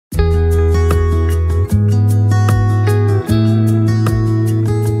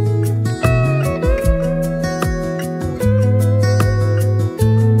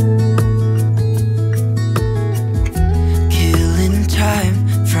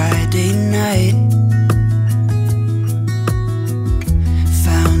Friday night.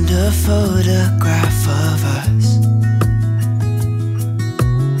 Found a photograph of us,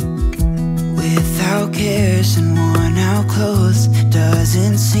 without cares and worn out clothes.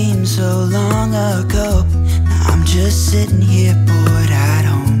 Doesn't seem so long ago. Now I'm just sitting here bored at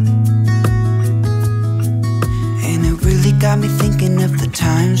home, and it really got me thinking of the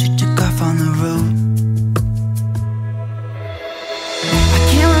times we took off on the road. I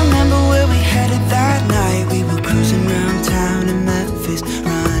can't remember where we headed that night. We were cruising around town in Memphis,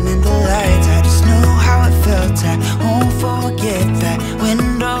 running the lights. I just know how it felt. I won't forget that.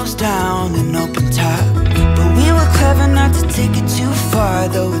 Windows down and open top, but we were clever not to take it too far.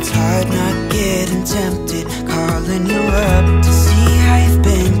 Though it's hard not getting tempted, calling you up to see how you've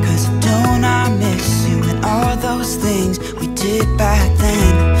been. Cause don't I miss you and all those things we did back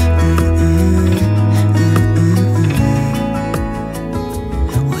then.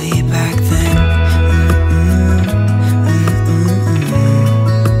 Way back then.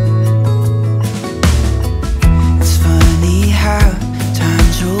 It's funny how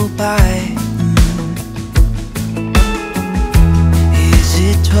times roll by. Is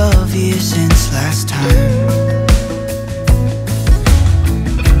it 12 years since last time?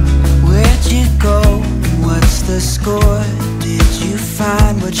 Where'd you go? What's the score? Did you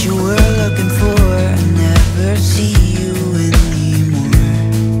find what you were looking for? I never see you anymore.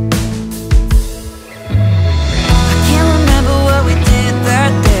 I can't remember what we did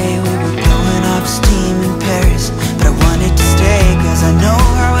that day. We were blowing off steam in Paris, but I wanted to stay. Cause I know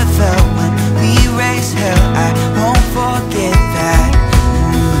how it felt when we raised hell. I won't forget that.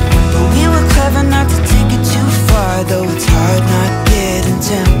 But we were clever not to take it too far. Though it's hard not getting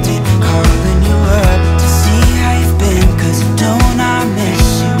tempted, calling you up to see how you've been. Cause don't I miss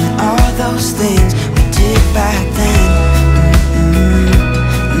you and all those things we did back then.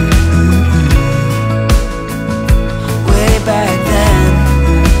 Way back then.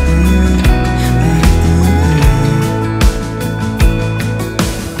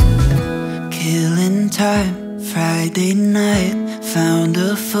 Killing time, Friday night. Found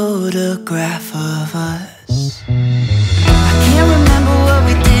a photograph of us. I can't remember what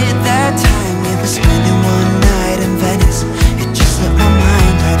we did that time. We were spending one night in Venice. It just slipped my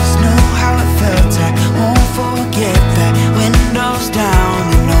mind. I just know how it felt. I won't forget that. Windows down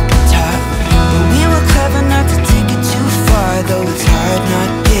and open top, but we were clever not to take it too far. Though it's hard not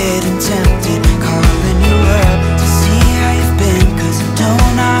getting tempted, calling you up to see how you've been. Cause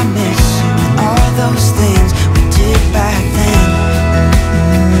don't I miss you and all those things we did back then.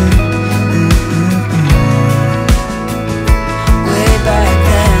 Way back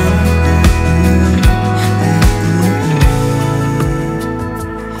then.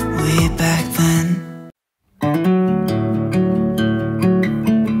 Way back then.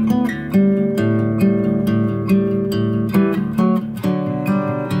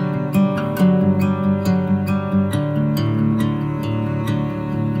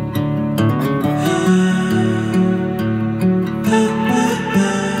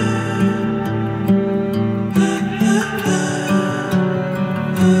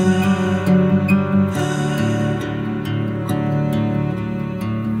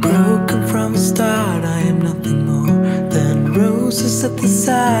 Broken from the start, I am nothing more than roses at the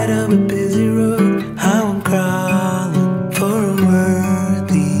side of a busy road. How I'm crawling for a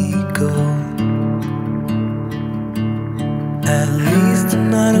worthy goal. At least I'm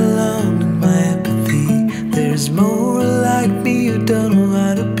not alone in my apathy. There's more like me who don't know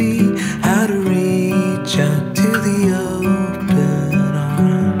how to be, how to reach out to the open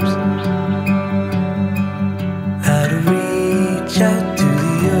arms, how to reach out to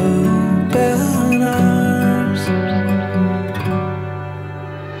the open arms.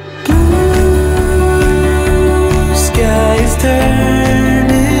 Blue skies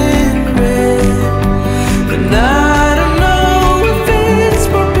turning red, but I don't know if it's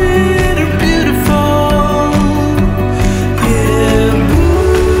more bitter, beautiful. Yeah,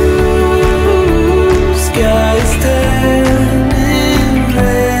 blue skies turning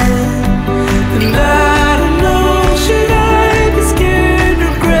red, and I don't know, should I be scared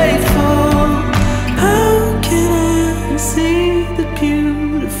or grateful? How can I see the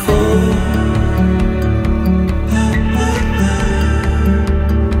beautiful?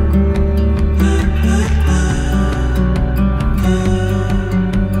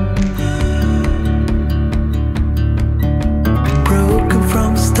 Broken from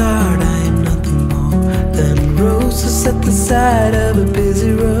the start, I am nothing more than roses at the side of a